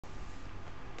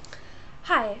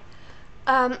Hi.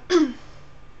 Um,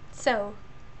 so,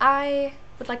 I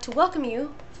would like to welcome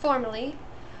you formally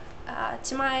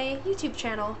to my YouTube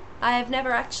channel. I've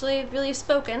never actually really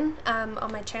spoken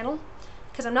on my channel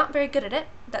because I'm not very good at it.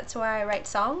 That's why I write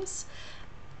songs.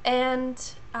 And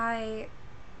I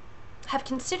have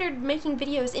considered making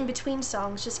videos in between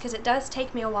songs just because it does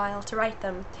take me a while to write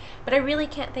them. But I really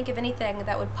can't think of anything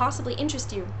that would possibly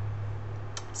interest you.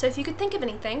 So if you could think of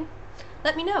anything,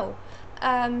 let me know.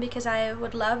 Because I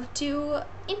would love to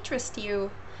interest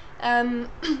you.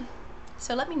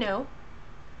 So let me know,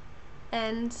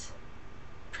 and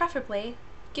preferably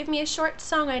give me a short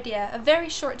song idea, a very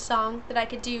short song that I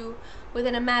could do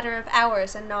within a matter of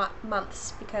hours and not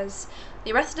months, because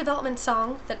the Arrested Development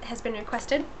song that has been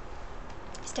requested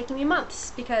is taking me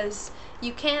months, because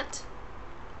you can't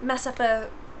mess up a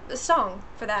song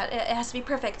for that. It has to be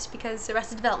perfect, because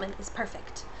Arrested Development is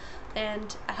perfect.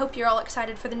 And I hope you're all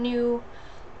excited for the new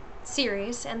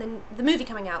series and then the movie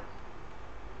coming out.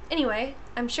 Anyway,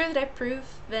 I'm sure that I've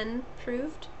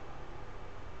proved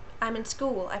I'm in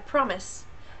school, I promise.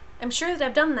 I'm sure that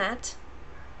I've done that.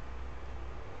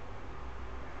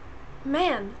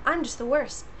 Man, I'm just the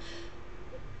worst.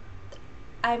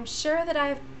 I'm sure that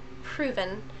I've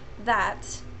proven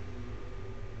that.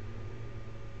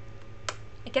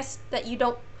 I guess that you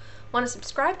don't want to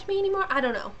subscribe to me anymore? I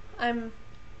don't know.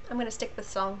 I'm gonna stick with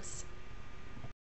songs.